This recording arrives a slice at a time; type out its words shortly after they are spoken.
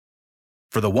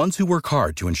For the ones who work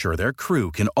hard to ensure their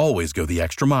crew can always go the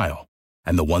extra mile,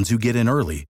 and the ones who get in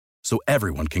early so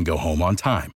everyone can go home on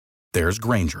time, there's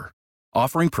Grainger,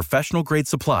 offering professional-grade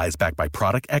supplies backed by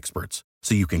product experts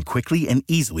so you can quickly and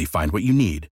easily find what you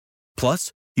need.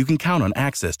 Plus, you can count on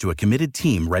access to a committed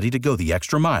team ready to go the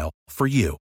extra mile for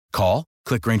you. Call,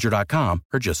 click Grainger.com,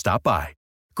 or just stop by.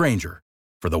 Grainger,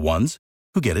 for the ones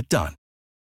who get it done.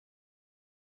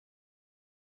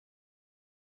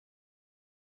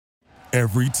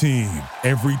 Every team,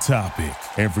 every topic,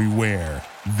 everywhere.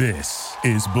 This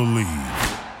is Believe.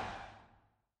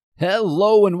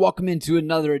 Hello and welcome into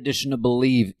another edition of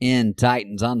Believe in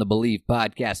Titans on the Believe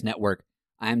Podcast Network.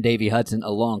 I'm Davey Hudson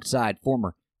alongside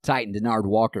former Titan Denard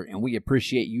Walker, and we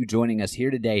appreciate you joining us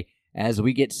here today as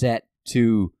we get set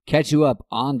to catch you up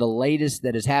on the latest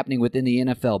that is happening within the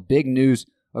NFL. Big news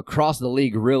across the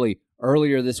league really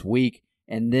earlier this week,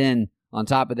 and then on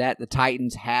top of that, the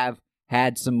Titans have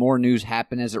had some more news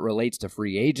happen as it relates to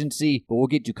free agency, but we'll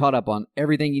get you caught up on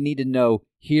everything you need to know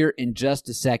here in just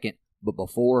a second. But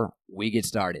before we get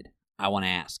started, I want to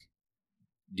ask,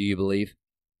 do you believe?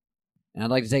 And I'd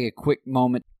like to take a quick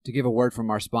moment to give a word from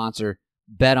our sponsor,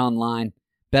 BetOnline.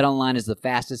 BetOnline is the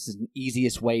fastest and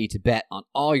easiest way to bet on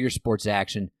all your sports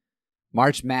action.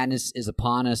 March Madness is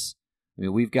upon us. I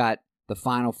mean, we've got the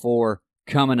Final Four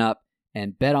coming up,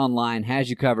 and BetOnline has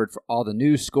you covered for all the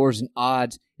news, scores, and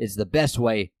odds. It's the best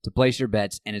way to place your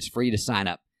bets, and it's free to sign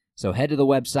up. So head to the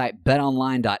website,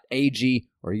 betonline.ag,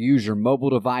 or use your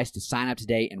mobile device to sign up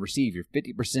today and receive your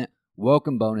 50%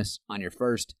 welcome bonus on your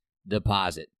first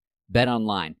deposit.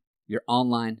 BetOnline, your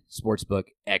online sportsbook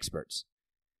experts.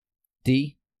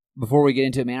 D, before we get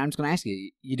into it, man, I'm just going to ask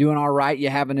you, you doing all right? You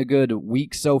having a good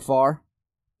week so far?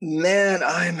 Man,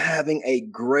 I'm having a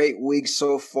great week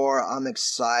so far. I'm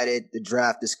excited. The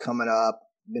draft is coming up.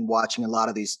 Been watching a lot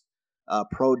of these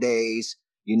pro days.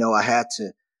 You know, I had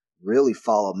to really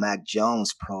follow Mac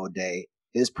Jones' pro day.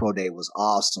 His pro day was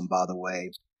awesome, by the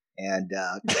way. And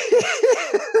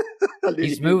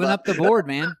he's moving up the board,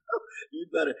 man. You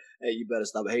better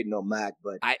stop hating on Mac.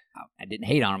 But I didn't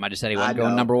hate on him. I just said he wasn't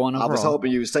going number one overall. I was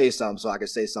hoping you would say something so I could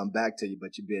say something back to you,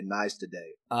 but you're being nice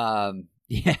today.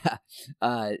 Yeah.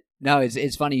 No,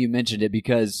 it's funny you mentioned it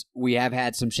because we have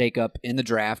had some shakeup in the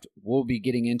draft. We'll be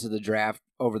getting into the draft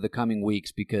over the coming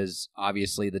weeks because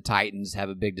obviously the Titans have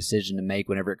a big decision to make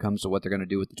whenever it comes to what they're going to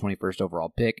do with the 21st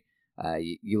overall pick.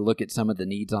 You look at some of the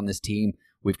needs on this team.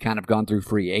 We've kind of gone through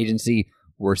free agency.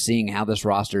 We're seeing how this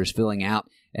roster is filling out,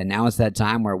 and now it's that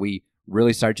time where we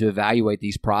really start to evaluate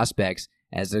these prospects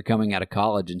as they're coming out of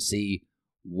college and see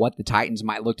what the Titans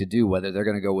might look to do, whether they're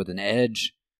going to go with an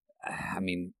edge. I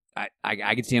mean,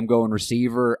 I could see them going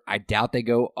receiver. I doubt they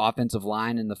go offensive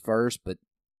line in the first, but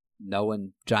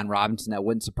knowing John Robinson, that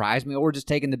wouldn't surprise me. Or just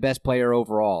taking the best player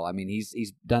overall. I mean,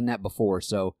 he's done that before,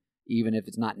 so even if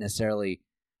it's not necessarily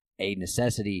a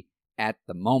necessity at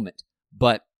the moment.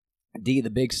 But, D,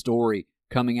 the big story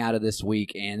coming out of this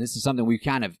week, and this is something we've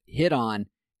kind of hit on,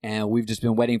 and we've just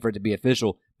been waiting for it to be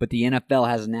official, but the NFL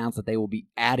has announced that they will be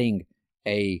adding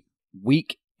a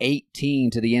Week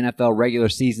 18 to the NFL regular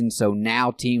season, so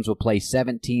now teams will play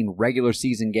 17 regular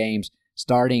season games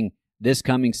starting this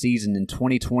coming season in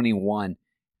 2021.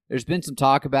 There's been some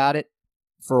talk about it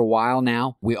for a while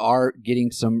now. We are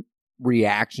getting some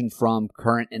reaction from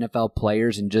current NFL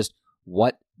players and just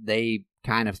what they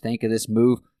kind of think of this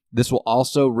move. This will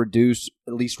also reduce,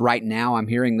 at least right now, I'm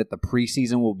hearing that the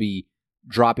preseason will be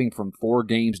dropping from 4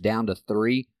 games down to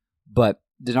 3. But,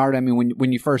 Denard, I mean,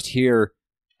 when you first hear,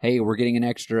 hey, we're getting an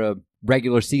extra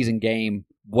regular season game,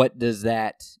 what does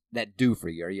that do for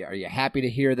you? Are you happy to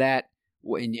hear that?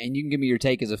 And you can give me your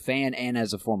take as a fan and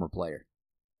as a former player.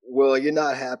 Well, you're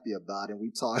not happy about it.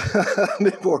 We talked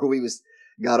before we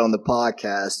got on the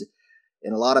podcast,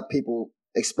 and a lot of people,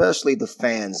 especially the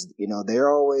fans, you know,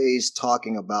 they're always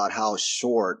talking about how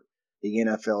short the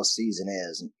NFL season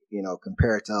is, you know,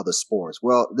 compared to other sports.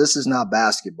 Well, this is not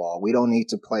basketball. We don't need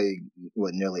to play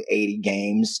nearly 80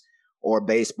 games, or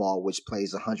baseball, which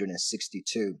plays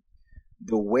 162.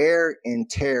 The wear and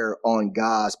tear on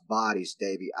guys' bodies,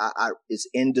 Davey, it's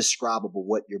indescribable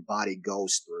what your body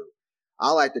goes through.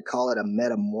 I like to call it a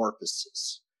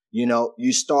metamorphosis. You know,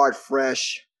 you start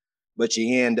fresh, but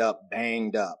you end up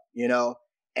banged up, you know,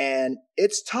 and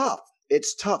it's tough.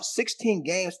 It's tough. 16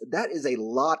 games, that is a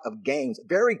lot of games,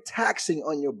 very taxing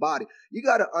on your body. You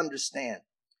got to understand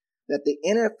that the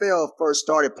NFL first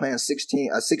started playing a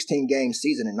 16-game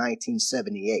season in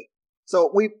 1978.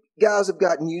 So guys have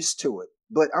gotten used to it.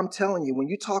 But I'm telling you, when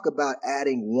you talk about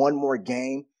adding one more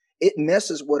game, it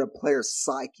messes with a player's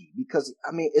psyche because,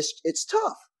 I mean, it's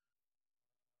tough.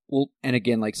 Well, and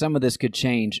again, like some of this could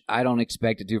change. I don't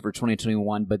expect it to for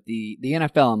 2021, but the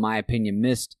NFL, in my opinion,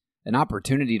 missed an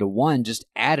opportunity to, one, just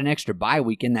add an extra bye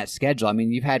week in that schedule. I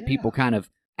mean, you've had people kind of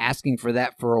asking for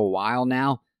that for a while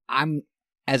now.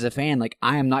 As a fan, like,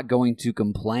 I am not going to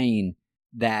complain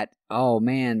that, oh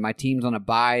man, my team's on a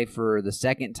bye for the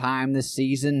second time this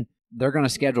season. They're going to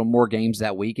schedule more games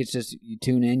that week. It's just you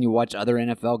tune in, you watch other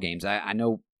NFL games. I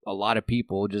know a lot of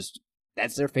people just,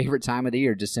 that's their favorite time of the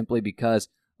year, just simply because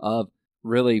of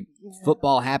really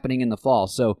football happening in the fall.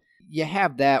 So you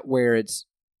have that where it's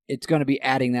going to be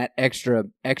adding that extra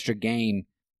game.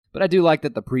 But I do like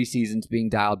that the preseason's being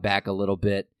dialed back a little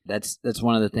bit. That's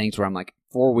one of the things where I'm like,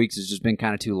 4 weeks has just been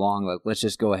kind of too long. Like, let's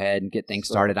just go ahead and get things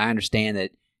started. I understand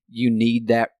that you need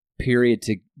that period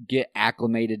to get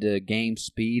acclimated to game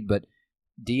speed, but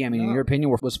D, I mean, in your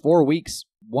opinion, was 4 weeks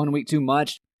 1 week too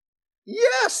much?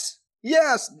 Yes,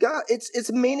 God,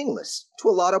 it's meaningless to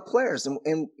a lot of players.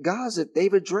 And guys, if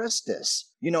they've addressed this,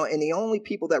 and the only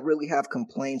people that really have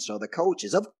complaints are the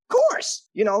coaches. Of course,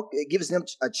 it gives them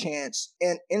a chance.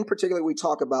 And in particular, we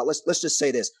talk about, let's just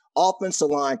say this, offensive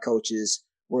line coaches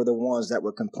were the ones that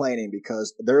were complaining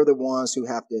because they're the ones who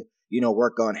have to,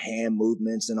 work on hand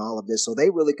movements and all of this. So they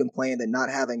really complained that not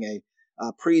having a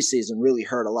preseason really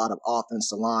hurt a lot of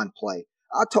offensive line play.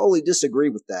 I totally disagree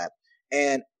with that.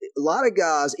 And a lot of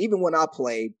guys, even when I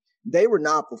played, they were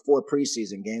not before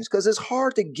preseason games because it's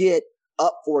hard to get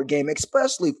up for a game,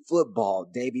 especially football,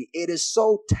 Davey. It is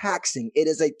so taxing. It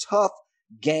is a tough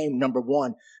game, number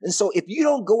one. And so if you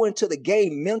don't go into the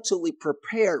game mentally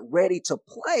prepared, ready to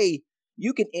play,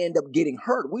 you can end up getting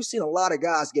hurt. We've seen a lot of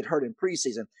guys get hurt in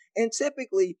preseason. And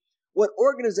typically what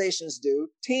organizations do,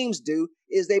 teams do,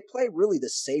 is they play really the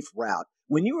safe route.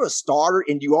 When you're a starter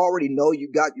and you already know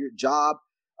you got your job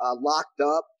locked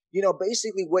up,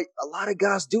 basically what a lot of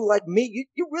guys do, like me,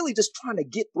 you're really just trying to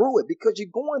get through it because you're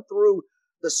going through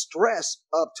the stress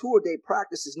of 2-a-day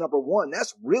practices, number one.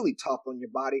 That's really tough on your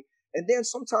body. And then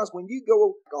sometimes when you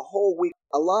go a whole week,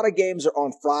 a lot of games are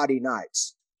on Friday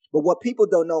nights. But what people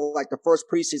don't know, like the first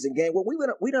preseason game, well,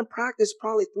 we done practice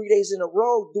probably 3 days in a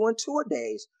row doing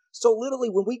 2-a-days. So literally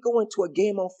when we go into a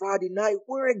game on Friday night,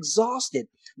 we're exhausted.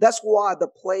 That's why the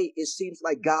play, it seems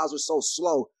like guys are so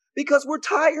slow because we're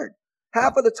tired.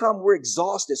 Half of the time we're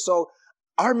exhausted. So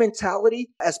our mentality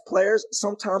as players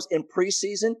sometimes in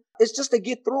preseason is just to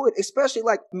get through it, especially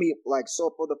like me.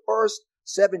 So for the first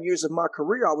 7 years of my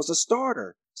career, I was a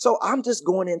starter. So I'm just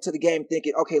going into the game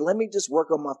thinking, okay, let me just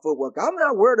work on my footwork. I'm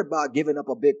not worried about giving up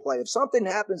a big play. If something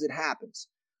happens, it happens.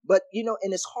 But,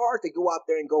 and it's hard to go out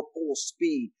there and go full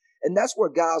speed. And that's where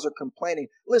guys are complaining.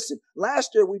 Listen,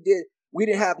 last year we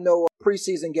didn't have no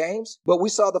preseason games, but we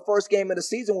saw the first game of the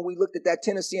season when we looked at that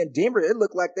Tennessee and Denver. It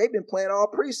looked like they've been playing all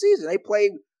preseason.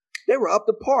 They were up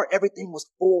to par. Everything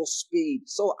was full speed.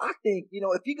 So I think,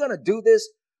 if you're going to do this,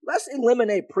 let's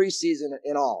eliminate preseason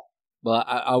and all. Well,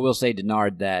 I will say,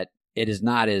 Denard, that it is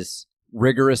not as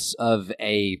rigorous of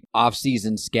a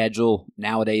off-season schedule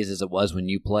nowadays as it was when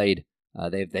you played.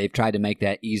 They've tried to make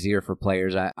that easier for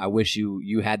players. I wish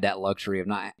you had that luxury of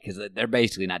not, because they're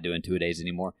basically not doing 2-a-days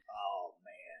anymore. Oh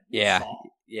man.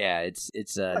 Yeah. It's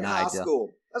like not high ideal. School.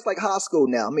 That's like high school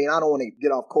now. I mean, I don't want to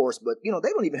get off course, but they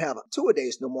don't even have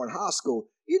 2-a-days no more in high school.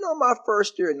 My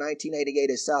first year in 1988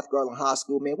 at South Garland High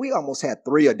School, man, we almost had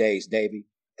 3-a-days, Davey.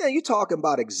 Man, you talking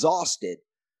about exhausted.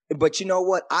 But you know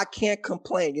what? I can't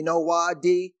complain. You know why,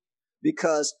 D?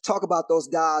 Because talk about those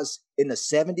guys in the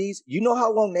 70s. You know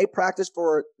how long they practiced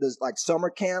for this summer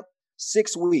camp?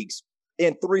 6 weeks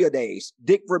in 3-a-days.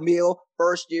 Dick Vermeil,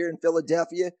 first year in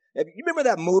Philadelphia. You remember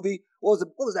that movie? What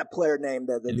was that player name?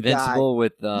 The Invincible guy?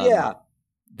 with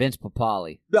Vince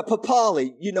Papale. The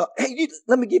Papale. Hey,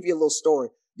 let me give you a little story.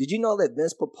 Did you know that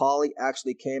Vince Papale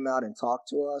actually came out and talked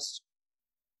to us?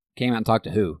 Came out and talked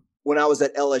to who? When I was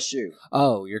at LSU.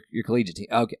 Oh, your collegiate team.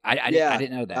 Okay, I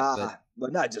didn't know that.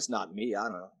 But not me. I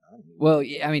don't know. Well,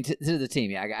 yeah, I mean, to the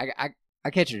team. Yeah, I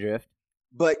catch your drift.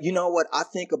 But you know what? I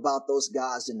think about those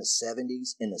guys in the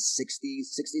 70s, in the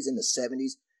 60s and the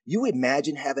 70s. You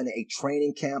imagine having a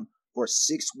training camp for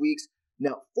 6 weeks.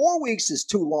 Now, 4 weeks is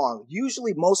too long.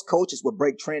 Usually most coaches would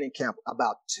break training camp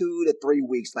about 2 to 3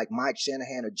 weeks, like Mike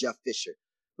Shanahan or Jeff Fisher.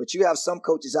 But you have some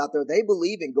coaches out there, they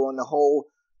believe in going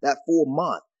that full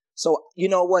month. So, you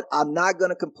know what? I'm not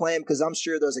going to complain because I'm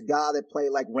sure there's a guy that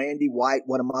played like Randy White,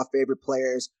 one of my favorite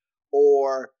players,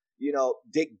 or,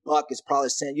 Dick Buck is probably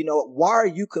saying, why are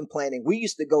you complaining? We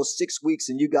used to go 6 weeks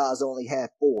and you guys only had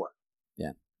 4.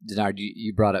 Yeah. Denard,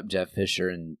 you brought up Jeff Fisher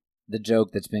and the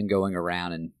joke that's been going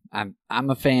around, and I'm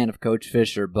a fan of Coach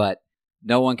Fisher, but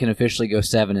no one can officially go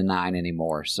 7-9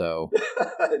 anymore, so.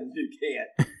 You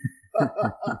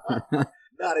can't.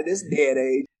 Not in this day and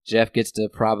age. Jeff gets to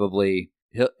probably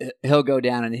he'll go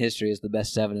down in history as the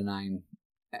best 7-9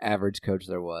 average coach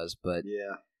there was. But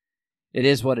yeah, it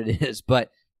is what it is.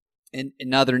 But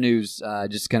in other news,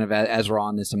 just kind of as we're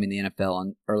on this, I mean, the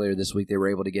NFL earlier this week they were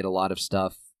able to get a lot of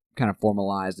stuff kind of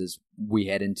formalized as we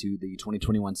head into the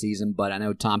 2021 season. But I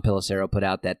know Tom Pelissero put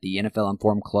out that the NFL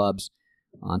informed clubs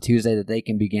on Tuesday that they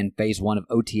can begin phase 1 of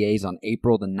OTAs on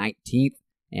April the 19th,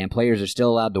 and players are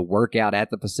still allowed to work out at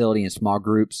the facility in small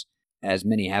groups, as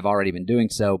many have already been doing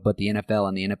so, but the NFL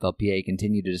and the NFLPA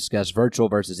continue to discuss virtual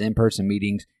versus in-person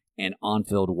meetings and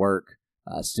on-field work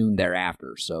soon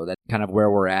thereafter. So that's kind of where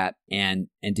we're at. And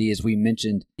D, as we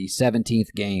mentioned, the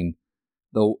 17th game,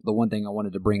 the one thing I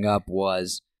wanted to bring up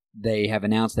was they have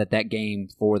announced that game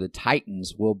for the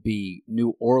Titans will be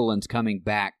New Orleans coming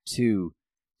back to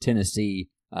Tennessee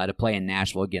to play in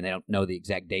Nashville. Again, they don't know the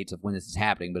exact dates of when this is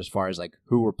happening, but as far as like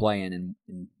who we're playing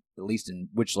and at least in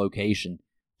which location,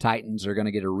 Titans are going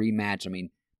to get a rematch. I mean,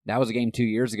 that was a game 2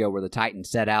 years ago where the Titans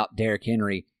set out Derrick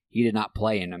Henry. He did not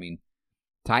play, and I mean,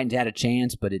 Titans had a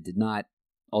chance, but it did not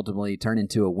ultimately turn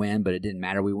into a win, but it didn't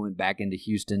matter. We went back into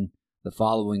Houston the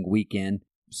following weekend,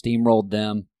 steamrolled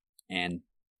them, and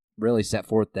really set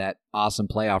forth that awesome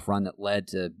playoff run that led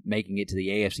to making it to the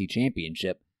AFC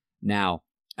Championship. Now,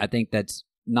 I think that's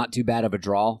not too bad of a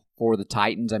draw for the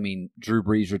Titans. I mean, Drew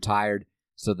Brees retired,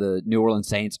 so the New Orleans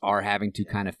Saints are having to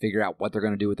kind of figure out what they're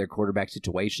going to do with their quarterback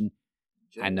situation.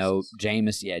 I know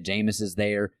Jameis is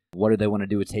there. What do they want to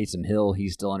do with Taysom Hill?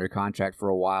 He's still under contract for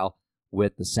a while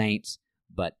with the Saints,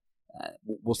 but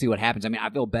we'll see what happens. I mean, I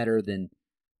feel better than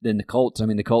the Colts. I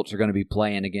mean, the Colts are going to be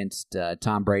playing against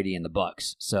Tom Brady and the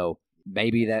Bucs, so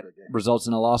maybe that results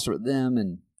in a loss for them,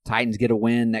 and Titans get a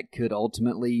win that could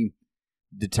ultimately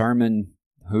determine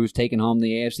who's taking home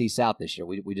the AFC South this year.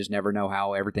 We just never know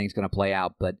how everything's going to play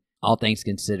out, but all things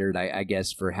considered, I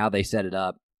guess for how they set it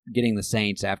up, getting the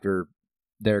Saints after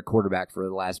their quarterback for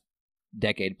the last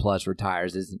decade plus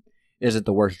retires isn't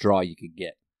the worst draw you could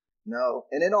get. No,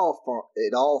 and it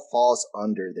all falls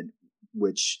under the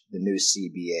new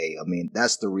CBA. I mean,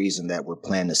 that's the reason that we're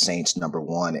playing the Saints number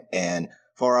one. And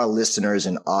for our listeners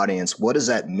and audience, what does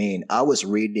that mean? I was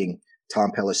reading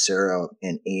Tom Pelissero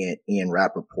and Ian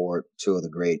Rappaport, two of the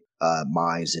great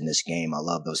minds in this game. I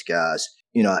love those guys.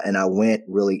 And I went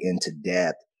really into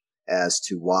depth as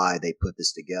to why they put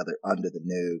this together under the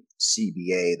new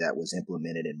CBA that was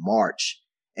implemented in March.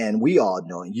 And we all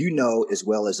know, and you know as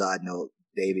well as I know,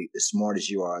 David, as smart as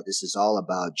you are, this is all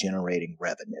about generating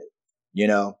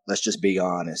revenue. Let's just be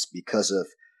honest, because of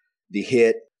the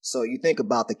hit. So you think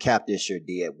about the cap this year,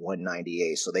 D, at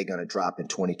 198. So they're going to drop in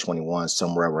 2021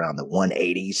 somewhere around the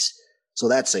 180s. So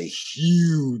that's a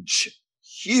huge,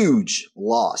 huge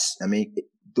loss. I mean,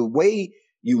 the way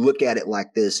you look at it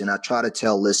like this, and I try to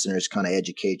tell listeners, kind of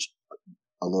educate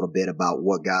a little bit about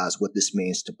what this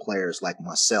means to players like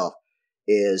myself,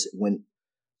 is when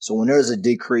there's a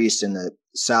decrease in the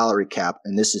salary cap,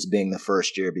 and this is being the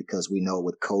first year because we know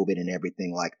with COVID and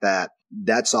everything like that,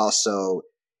 that's also,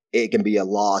 it can be a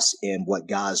loss in what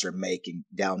guys are making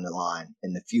down the line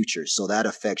in the future. So that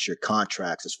affects your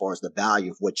contracts as far as the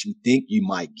value of what you think you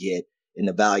might get and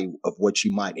the value of what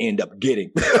you might end up getting.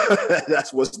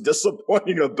 That's what's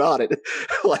disappointing about it.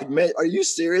 Like, man, are you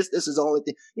serious? This is the only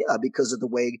thing. Yeah, because of the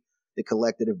way the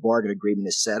collective bargaining agreement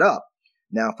is set up.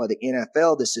 Now, for the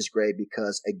NFL, this is great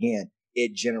because, again,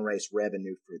 it generates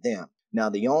revenue for them. Now,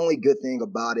 the only good thing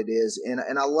about it is, and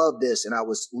I love this, and I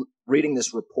was reading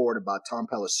this report about Tom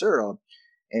Pelissero,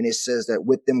 and it says that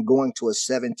with them going to a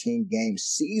 17-game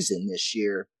season this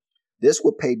year, this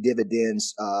will pay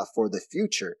dividends for the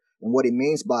future. And what he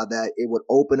means by that, it would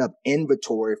open up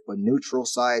inventory for neutral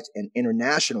sites and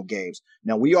international games.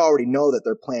 Now, we already know that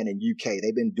they're playing in UK.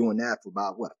 They've been doing that for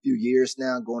about, a few years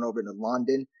now, going over to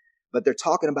London. But they're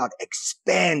talking about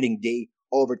expanding, D,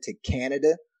 over to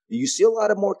Canada. You see a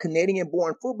lot of more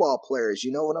Canadian-born football players.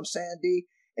 You know what I'm saying, D?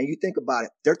 And you think about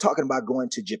it. They're talking about going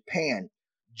to Japan,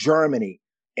 Germany.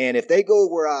 And if they go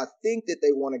where I think that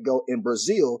they want to go in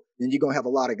Brazil, then you're going to have a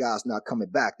lot of guys not coming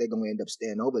back. They're going to end up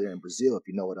staying over there in Brazil, if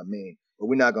you know what I mean. But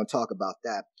we're not going to talk about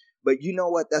that. But you know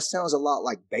what? That sounds a lot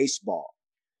like baseball,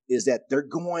 is that they're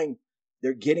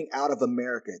getting out of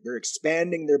America. They're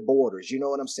expanding their borders. You know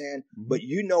what I'm saying? Mm-hmm. But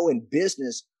in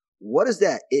business, what is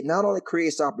that? It not only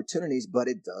creates opportunities, but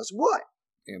it does what?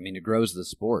 I mean, it grows the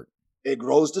sport. It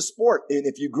grows the sport. And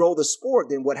if you grow the sport,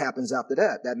 then what happens after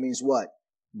that? That means what?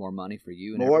 More money for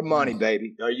you. More money,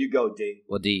 baby. There you go, D.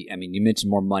 Well, D, I mean, you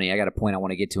mentioned more money. I got a point I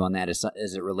want to get to on that as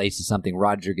it relates to something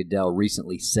Roger Goodell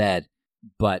recently said.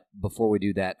 But before we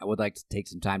do that, I would like to take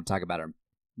some time to talk about our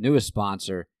newest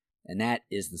sponsor, and that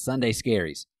is the Sunday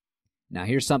Scaries. Now,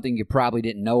 here's something you probably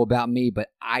didn't know about me, but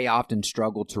I often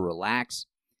struggle to relax.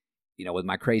 With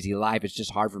my crazy life, it's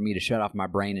just hard for me to shut off my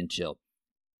brain and chill.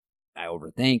 I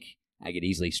overthink, I get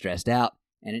easily stressed out,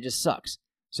 and it just sucks.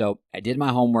 So I did my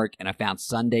homework, and I found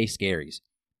Sunday Scaries,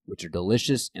 which are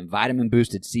delicious and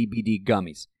vitamin-boosted CBD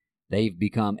gummies. They've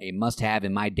become a must-have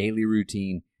in my daily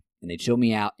routine, and they chill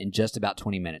me out in just about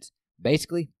 20 minutes.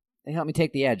 Basically, they help me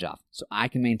take the edge off so I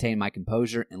can maintain my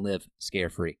composure and live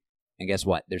scare-free. And guess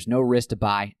what? There's no risk to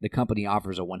buy. The company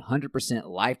offers a 100%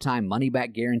 lifetime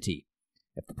money-back guarantee.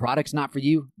 If the product's not for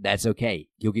you, that's okay.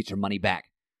 You'll get your money back.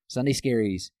 Sunday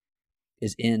Scaries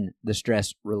is in the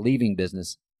stress-relieving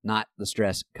business, not the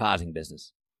stress-causing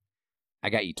business. I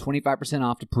got you 25%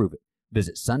 off to prove it.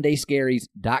 Visit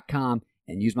sundayscaries.com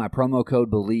and use my promo code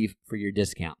BELIEVE for your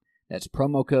discount. That's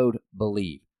promo code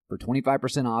BELIEVE for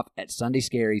 25% off at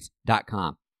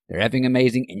sundayscaries.com. They're effing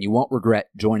amazing, and you won't regret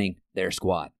joining their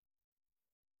squad.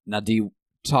 Now,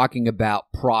 talking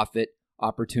about profit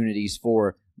opportunities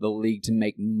for the league to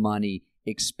make money,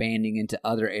 expanding into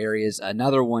other areas.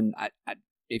 Another one,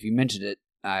 if you mentioned it,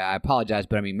 I apologize,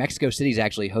 but Mexico City's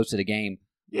actually hosted a game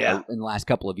in the last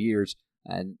couple of years.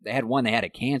 And they had one they had to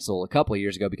cancel a couple of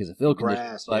years ago because of field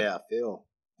conditions. Phil.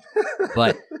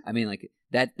 But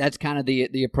that's kind of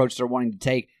the approach they're wanting to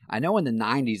take. I know in the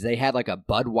 90s they had like a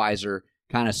Budweiser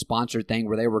kind of sponsored thing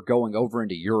where they were going over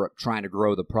into Europe trying to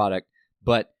grow the product.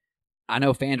 But I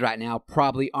know fans right now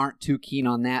probably aren't too keen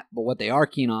on that. But what they are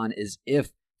keen on is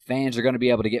if fans are going to be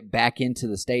able to get back into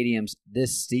the stadiums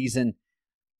this season.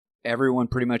 Everyone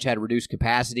pretty much had reduced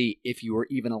capacity if you were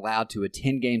even allowed to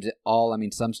attend games at all.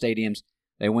 Some stadiums,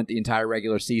 they went the entire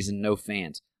regular season, no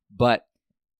fans. But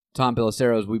Tom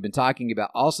Pelissero, as we've been talking about,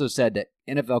 also said that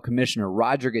NFL Commissioner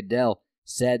Roger Goodell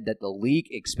said that the league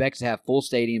expects to have full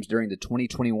stadiums during the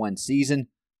 2021 season.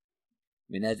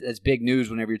 That's big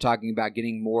news whenever you're talking about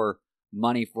getting more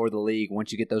money for the league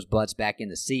once you get those butts back in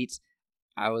the seats.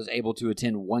 I was able to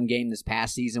attend one game this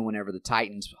past season whenever the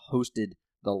Titans hosted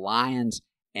the Lions.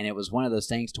 And it was one of those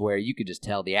things to where you could just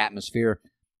tell the atmosphere.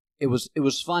 It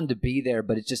was fun to be there,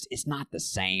 but it's not the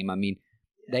same.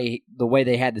 The way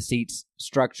they had the seats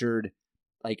structured,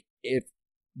 like if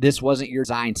this wasn't your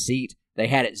assigned seat, they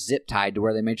had it zip tied to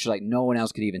where they made sure like no one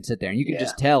else could even sit there, and you could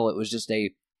just tell it was just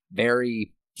a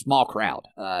very small crowd.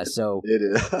 So it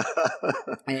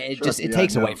is. it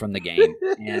takes away from the game.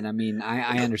 And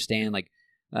I understand like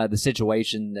the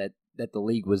situation that the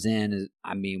league was in.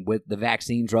 With the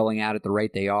vaccines rolling out at the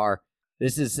rate they are,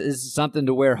 this is something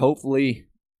to where hopefully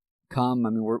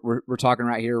we're talking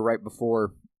right here right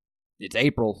before it's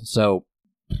April, so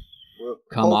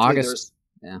come August,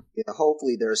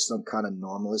 hopefully there's some kind of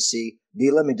normalcy.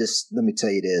 D, let me tell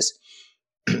you this.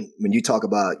 When you talk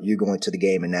about you going to the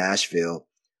game in Nashville,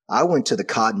 I went to the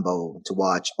Cotton Bowl to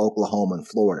watch Oklahoma and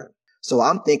Florida. So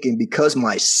I'm thinking because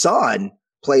my son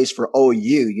plays for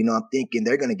OU, I'm thinking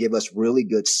they're going to give us really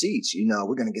good seats.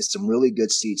 We're going to get some really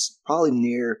good seats, probably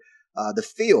near the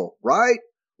field, right?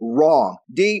 Wrong.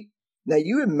 D, now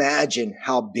you imagine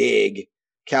how big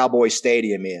Cowboy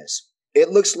Stadium is. It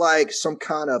looks like some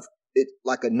kind of,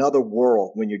 like another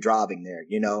world when you're driving there,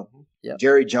 Yep.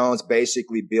 Jerry Jones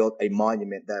basically built a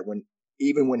monument that when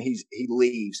he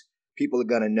leaves, people are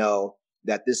going to know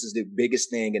that this is the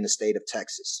biggest thing in the state of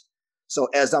Texas. So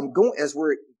as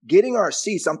we're getting our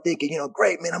seats, I'm thinking,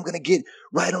 great, man, I'm going to get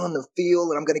right on the field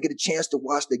and I'm going to get a chance to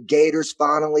watch the Gators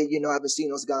finally. I haven't seen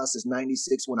those guys since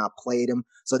 96 when I played them.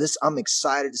 So I'm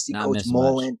excited to see Coach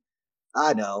Mullen.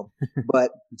 I know.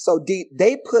 But so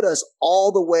they put us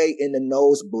all the way in the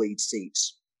nosebleed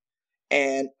seats.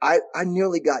 And I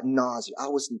nearly got nausea. I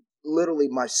was literally,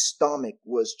 my stomach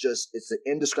was it's an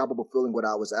indescribable feeling what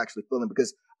I was actually feeling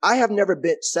because I have never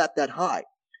sat that high.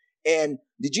 And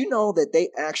did you know that they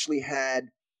actually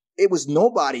it was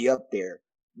nobody up there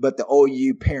but the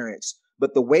OU parents.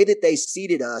 But the way that they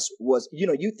seated us was,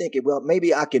 you thinking, well,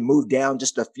 maybe I can move down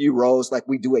just a few rows like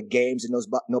we do at games and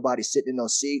nobody's sitting in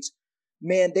those seats.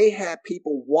 Man, they had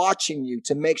people watching you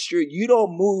to make sure you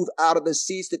don't move out of the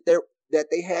seats that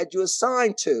they had you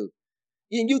assigned to.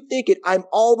 And you thinking, I'm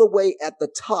all the way at the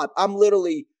top. I'm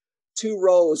literally 2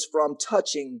 rows from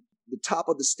touching the top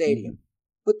of the stadium. Mm-hmm.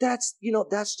 But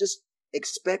that's just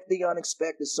expect the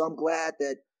unexpected. So I'm glad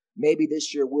that maybe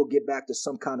this year we'll get back to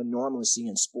some kind of normalcy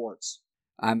in sports.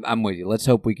 I'm with you. Let's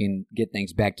hope we can get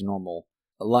things back to normal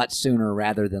a lot sooner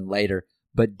rather than later.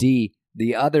 But D,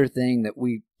 the other thing that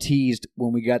we teased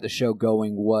when we got the show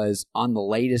going was on the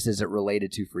latest as it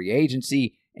related to free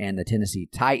agency and the Tennessee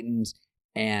Titans.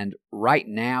 And right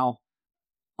now,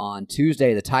 on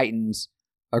Tuesday, the Titans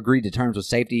agreed to terms with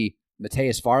safety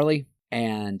Mateus Farley,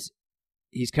 and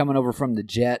he's coming over from the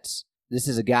Jets. this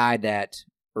is a guy that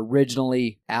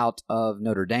originally out of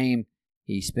Notre Dame.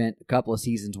 He spent a couple of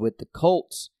seasons with the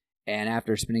Colts, and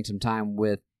after spending some time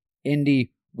with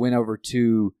Indy, went over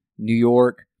to New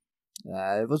York.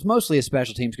 It was mostly a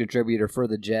special teams contributor for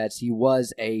the Jets. He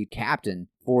was a captain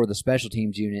for the special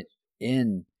teams unit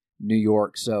in New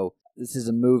York. So this is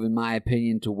a move, in my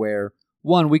opinion, to where,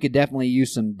 one, we could definitely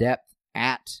use some depth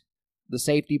at the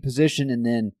safety position. And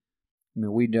then,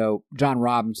 we know John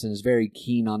Robinson is very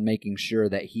keen on making sure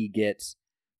that he gets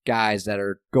guys that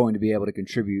are going to be able to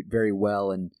contribute very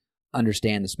well and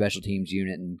understand the special teams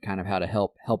unit and kind of how to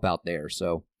help out there.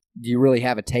 So do you really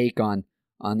have a take on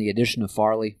the addition of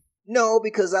Farley? No,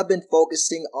 because I've been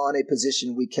focusing on a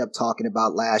position we kept talking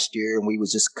about last year, and we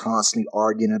was just constantly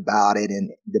arguing about it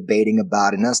and debating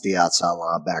about it, and that's the outside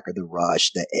linebacker, the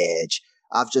rush, the edge.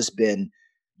 I've just been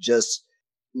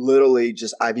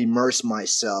I've immersed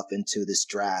myself into this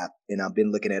draft, and I've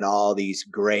been looking at all these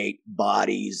great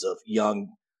bodies of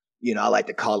young, I like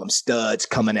to call them studs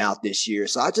coming out this year.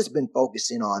 So I've just been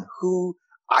focusing on who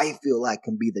I feel like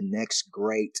can be the next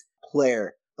great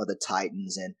player for the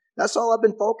Titans, and that's all I've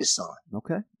been focused on.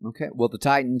 Okay. Well, the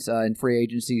Titans in free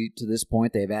agency to this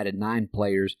point, they've added 9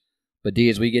 players. But D,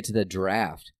 as we get to the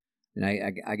draft, and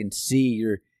I can see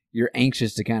you're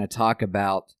anxious to kind of talk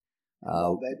about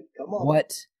Come on.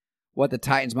 what the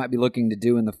Titans might be looking to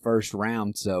do in the first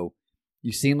round. So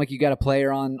you seem like you got a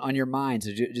player on your mind.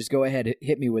 So just go ahead,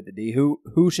 hit me with it, D.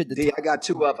 Who should the D? I got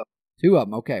 2 of them. 2 of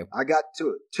them. Okay. I got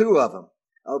two of them.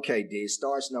 Okay, D.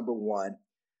 Starts number 1.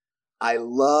 I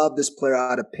love this player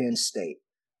out of Penn State.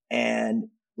 And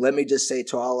let me just say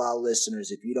to all our listeners,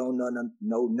 if you don't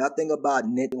know nothing about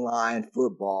Nittany Lion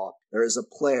football, there is a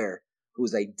player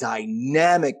who's a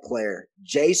dynamic player,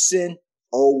 Jason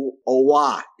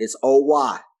Owa. It's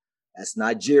Owa. That's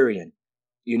Nigerian.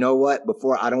 You know what?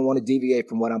 I don't want to deviate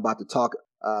from what I'm about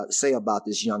to say about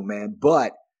this young man,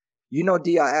 but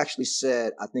D, I actually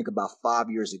said, I think about 5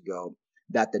 years ago,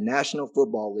 that the National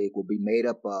Football League will be made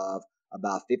up of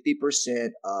about 50%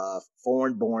 of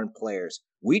foreign-born players.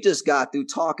 We just got through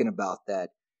talking about that.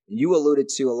 You alluded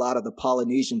to a lot of the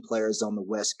Polynesian players on the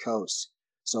West Coast.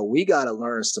 So we got to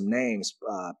learn some names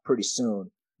pretty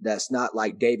soon. That's not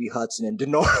like Davey Hudson and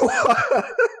Denard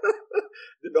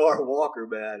Walker,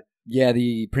 man. Yeah,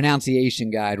 the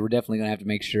pronunciation guide, we're definitely going to have to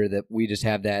make sure that we just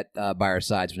have that by our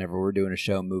sides whenever we're doing a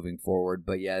show moving forward.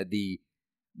 But yeah, the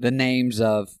names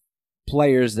of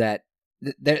players that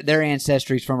their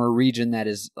ancestry is from a region that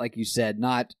is, like you said,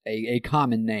 not a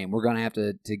common name. We're going to have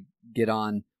to get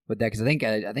on with that because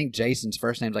I think Jason's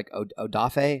first name's like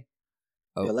Odafe.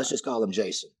 Yeah, let's just call him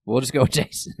Jason. We'll just go with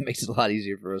Jason. It makes it a lot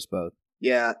easier for us both.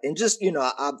 Yeah, and just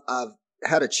I've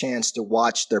had a chance to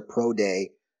watch their pro day.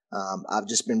 I've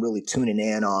just been really tuning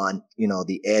in on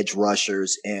the edge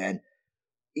rushers, and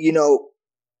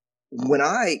when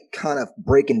I kind of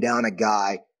breaking down a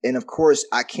guy, and of course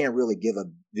I can't really give a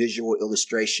visual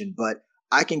illustration, but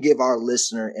I can give our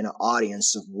listener and an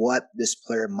audience of what this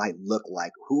player might look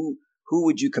like. Who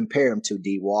would you compare him to,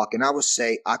 D-Walk? And I would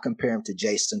say I compare him to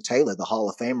Jason Taylor, the Hall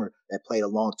of Famer that played a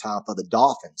long time for the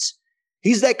Dolphins.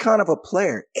 He's that kind of a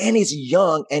player, and he's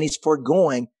young, and he's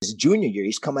foregoing his junior year.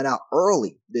 He's coming out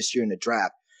early this year in the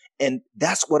draft. And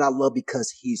that's what I love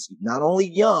because he's not only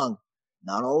young,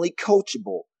 not only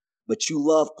coachable, but you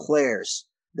love players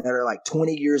that are like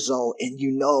 20 years old, and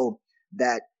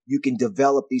that you can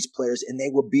develop these players and they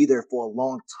will be there for a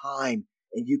long time.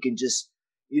 And you can just,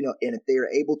 and if they are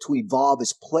able to evolve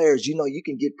as players, you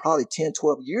can get probably 10,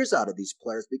 12 years out of these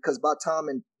players because by the time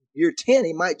in year 10,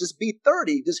 he might just be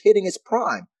 30, just hitting his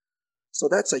prime. So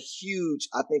that's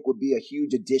would be a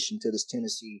huge addition to this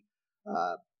Tennessee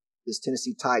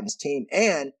Titans team.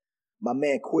 And my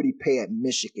man, Kwity Paye at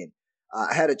Michigan.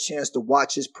 I had a chance to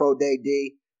watch his pro day,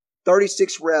 D.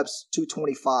 36 reps,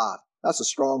 225. That's a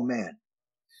strong man.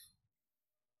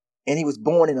 And he was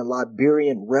born in a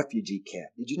Liberian refugee camp.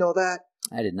 Did you know that?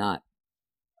 I did not.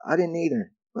 I didn't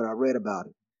either, but I read about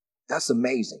it. That's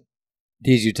amazing.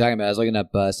 These you're talking about, I was looking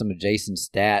up some of Jason's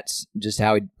stats, just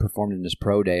how he performed in his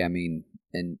pro day. I mean,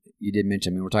 and you did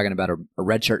mention, we're talking about a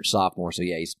redshirt sophomore, so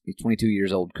yeah, he's 22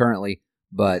 years old currently,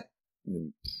 but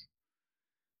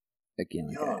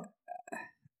again,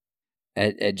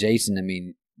 at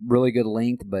Jason, really good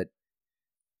length, but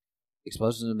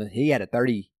explosive. He had a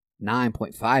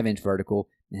 39.5-inch vertical,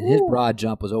 and his broad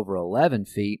jump was over 11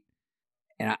 feet.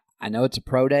 And I know it's a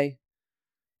pro day,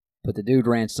 but the dude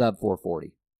ran sub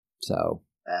 440. So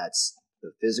that's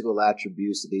the physical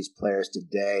attributes of these players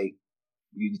today.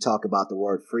 You talk about the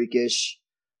word freakish,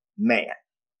 man.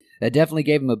 That definitely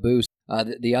gave him a boost.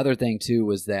 The other thing, too,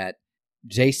 was that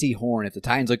J.C. Horn, if the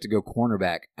Titans look to go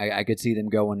cornerback, I could see them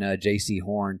going J.C.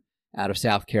 Horn out of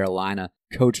South Carolina.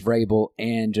 Coach Vrabel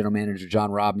and General Manager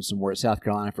John Robinson were at South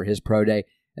Carolina for his pro day.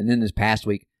 And then this past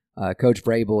week, Coach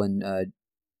Vrabel and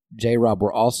J-Rob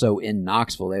were also in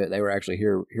Knoxville. They were actually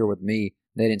here with me.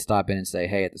 They didn't stop in and say,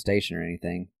 hey, at the station or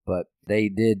anything. But they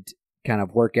did kind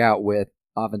of work out with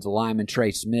offensive lineman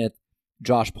Trey Smith,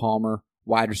 Josh Palmer,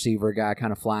 wide receiver guy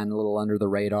kind of flying a little under the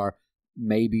radar.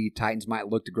 Maybe Titans might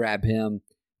look to grab him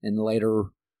in the later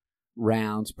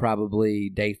rounds, probably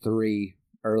day 3,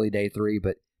 early day 3.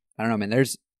 But I don't know, man.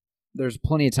 There's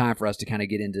plenty of time for us to kind of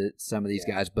get into some of these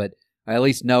guys. But I at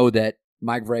least know that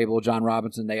Mike Vrabel, John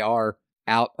Robinson, they are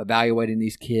out evaluating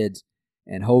these kids.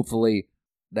 And hopefully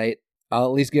I'll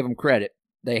at least give them credit.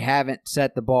 They haven't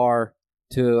set the bar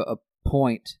to a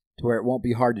point to where it won't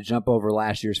be hard to jump over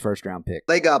last year's first-round pick.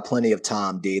 They got plenty of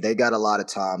time, D. They got a lot of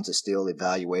time to still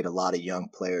evaluate a lot of young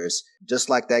players. Just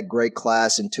like that great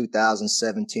class in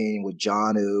 2017 with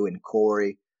Jonnu and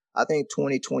Corey. I think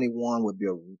 2021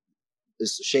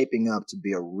 is shaping up to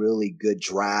be a really good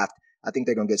draft. I think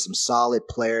they're going to get some solid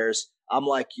players. I'm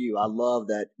like you. I love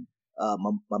that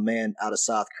my man out of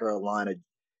South Carolina,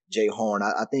 Jay Horn.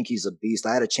 I think he's a beast.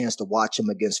 I had a chance to watch him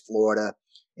against Florida,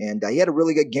 and he had a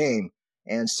really good game.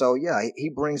 And so, yeah, he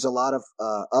brings a lot of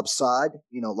upside,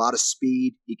 a lot of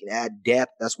speed. He can add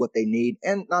depth. That's what they need.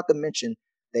 And not to mention,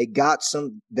 they got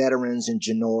some veterans in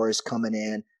Janoris coming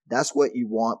in. That's what you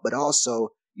want. But also,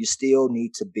 you still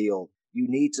need to build. You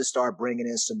need to start bringing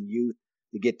in some youth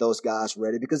to get those guys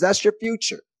ready because that's your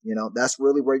future. That's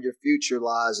really where your future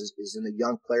lies is in the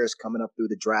young players coming up through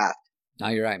the draft. No,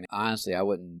 you're right, man. Honestly, I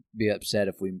wouldn't be upset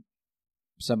if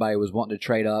somebody was wanting to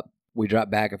trade up. We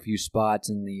drop back a few spots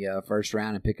in the first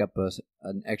round and pick up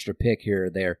an extra pick here or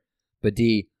there. But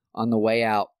D, on the way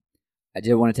out, I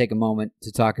did want to take a moment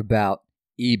to talk about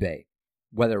eBay.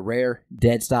 Whether rare,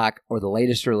 dead stock, or the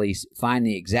latest release, find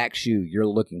the exact shoe you're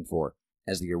looking for.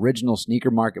 As the original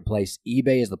sneaker marketplace,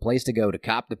 eBay is the place to go to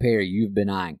cop the pair you've been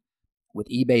eyeing. With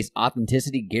eBay's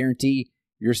authenticity guarantee,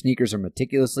 your sneakers are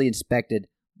meticulously inspected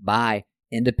by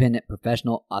independent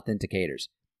professional authenticators.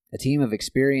 A team of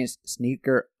experienced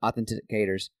sneaker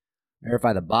authenticators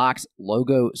verify the box,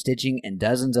 logo, stitching, and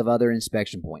dozens of other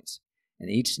inspection points. And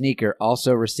each sneaker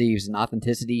also receives an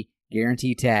authenticity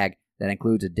guarantee tag that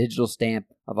includes a digital stamp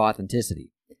of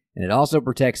authenticity. And it also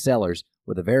protects sellers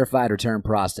with a verified return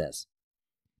process.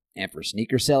 And for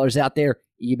sneaker sellers out there,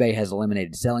 eBay has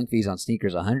eliminated selling fees on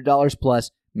sneakers $100 plus,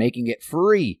 making it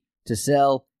free to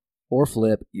sell or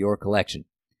flip your collection.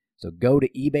 So go to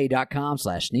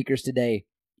ebay.com/sneakers today.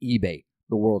 eBay,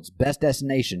 the world's best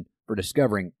destination for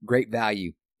discovering great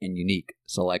value and unique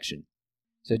selection.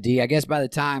 So D, I guess by the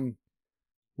time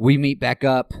we meet back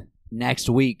up next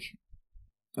week,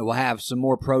 we'll have some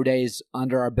more pro days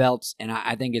under our belts, and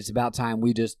I think it's about time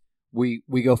we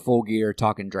go full gear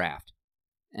talking draft.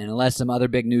 And unless some other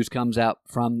big news comes out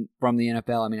from the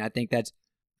NFL, I think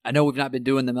I know we've not been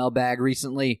doing the mailbag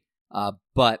recently,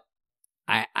 but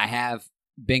I have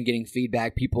been getting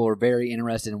feedback. People are very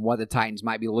interested in what the Titans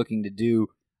might be looking to do,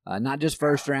 not just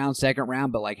first round, second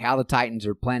round, but like how the Titans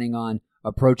are planning on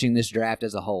approaching this draft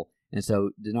as a whole. And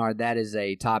so, Denard, that is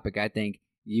a topic I think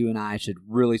you and I should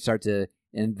really start to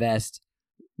invest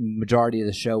majority of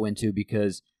the show into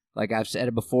because, like I've said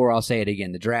it before, I'll say it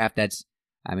again. The draft, that's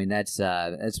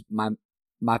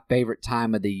my favorite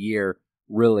time of the year.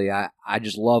 Really, I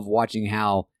just love watching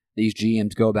how these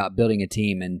GMs go about building a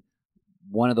team, and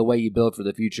one of the way you build for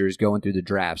the future is going through the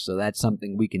draft. So that's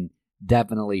something we can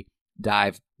definitely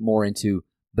dive more into.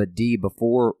 But D,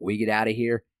 before we get out of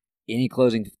here, any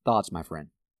closing thoughts, my friend?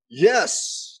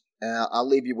 Yes. I'll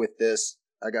leave you with this.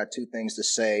 I got 2 things to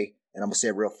say, and I'm going to say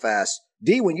it real fast.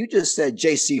 D, when you just said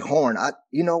J.C. Horn,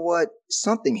 you know what?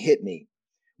 Something hit me.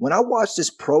 When I watched this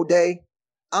pro day,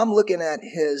 I'm looking at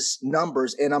his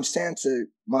numbers, and I'm saying to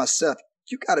myself,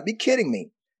 you got to be kidding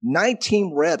me.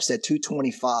 19 reps at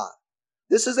 225.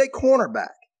 This is a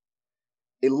cornerback.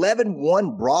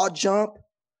 11-1 broad jump,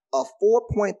 a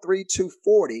 4.32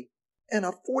 40, and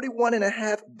a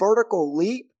 41.5 vertical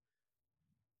leap.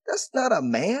 That's not a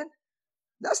man.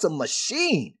 That's a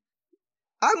machine.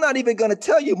 I'm not even going to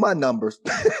tell you my numbers.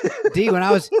 D, when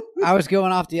I was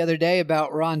going off the other day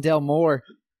about Rondell Moore,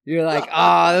 you're like,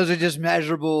 those are just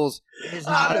measurables. It's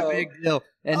not a big deal.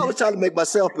 And I was trying to make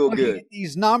myself feel good. At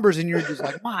these numbers, and you're just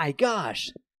like, my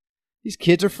gosh, these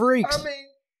kids are freaks.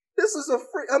 This is a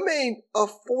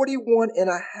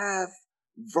 41.5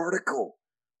 vertical.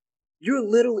 You're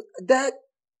literally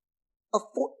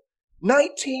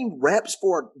 19 reps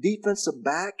for a defensive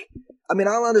back. I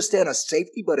understand a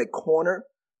safety, but a corner.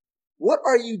 What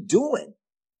are you doing?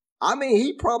 I mean,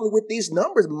 he probably with these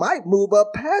numbers might move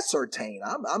up past Surtain.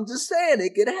 I'm just saying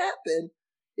it could happen.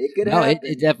 It could happen.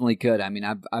 It definitely could. I mean,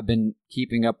 I've been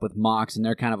keeping up with mocks, and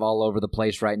they're kind of all over the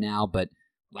place right now. But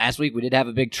last week we did have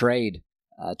a big trade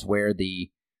to where the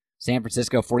San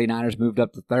Francisco 49ers moved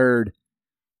up to 3rd.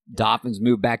 Dolphins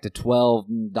moved back to 12.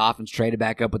 Dolphins traded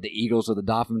back up with the Eagles, so the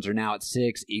Dolphins are now at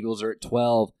 6. Eagles are at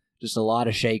 12. Just a lot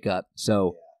of shakeup.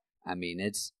 So, I mean,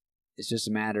 it's just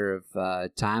a matter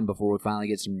of time before we finally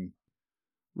get some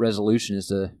resolution as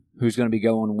to who's going to be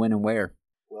going when and where.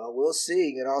 Well, we'll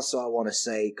see. And also, I want to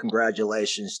say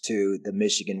congratulations to the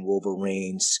Michigan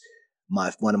Wolverines.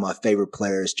 One of my favorite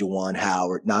players, Juwan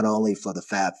Howard, not only for the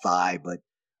Fab Five, but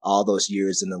all those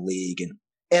years in the league.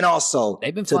 And also,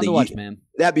 they've been fun to watch, man.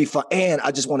 That'd be fun. And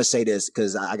I just want to say this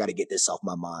because I got to get this off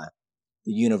my mind.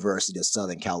 The University of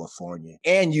Southern California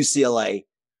and UCLA.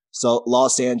 So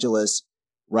Los Angeles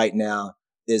right now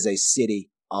is a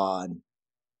city on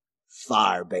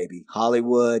fire, baby.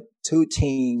 Hollywood, 2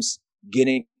 teams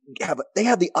they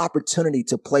have the opportunity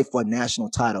to play for a national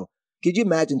title. Could you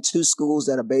imagine 2 schools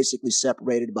that are basically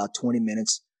separated about 20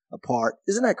 minutes apart?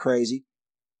 Isn't that crazy?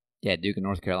 Yeah, Duke and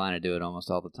North Carolina do it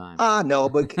almost all the time. I know,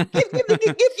 but give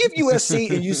USC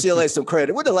and UCLA some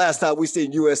credit. When's the last time we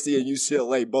seen USC and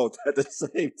UCLA both at the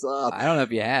same time? I don't know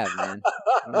if you have, man.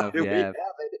 I don't know if you have.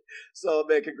 So,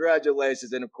 man,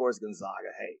 congratulations. And, of course, Gonzaga.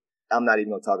 Hey, I'm not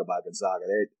even going to talk about Gonzaga.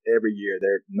 Every year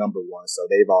they're number 1, so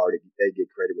they get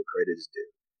credit where credit is due.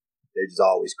 They're just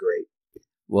always great.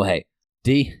 Well, hey,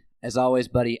 D, as always,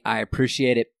 buddy, I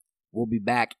appreciate it. We'll be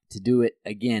back to do it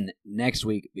again next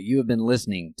week, but you have been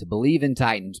listening to Believe in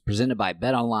Titans, presented by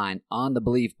BetOnline on the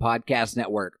Believe Podcast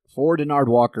Network. For Denard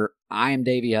Walker, I am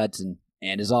Davey Hudson,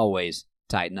 and as always,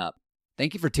 tighten up.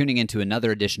 Thank you for tuning in to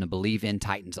another edition of Believe in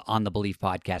Titans on the Believe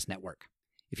Podcast Network.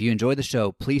 If you enjoy the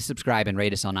show, please subscribe and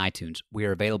rate us on iTunes. We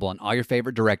are available on all your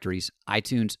favorite directories: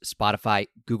 iTunes, Spotify,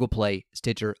 Google Play,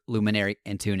 Stitcher, Luminary,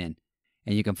 and TuneIn.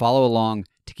 And you can follow along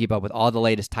to keep up with all the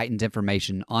latest Titans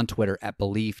information on Twitter at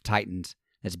Believe Titans.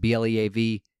 That's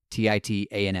BLEAVTITANS.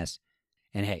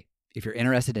 And hey, if you're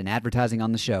interested in advertising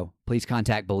on the show, please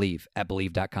contact Believe at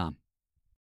Believe.com.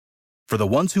 For the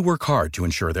ones who work hard to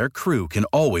ensure their crew can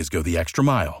always go the extra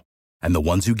mile, and the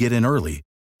ones who get in early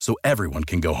so everyone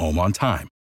can go home on time,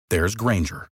 there's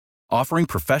Grainger, offering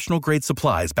professional-grade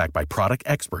supplies backed by product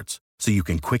experts so you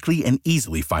can quickly and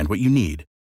easily find what you need.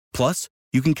 Plus,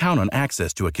 you can count on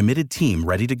access to a committed team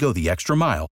ready to go the extra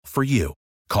mile for you.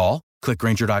 Call, click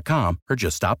Grainger.com, or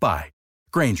just stop by.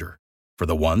 Grainger, for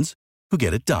the ones who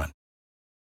get it done.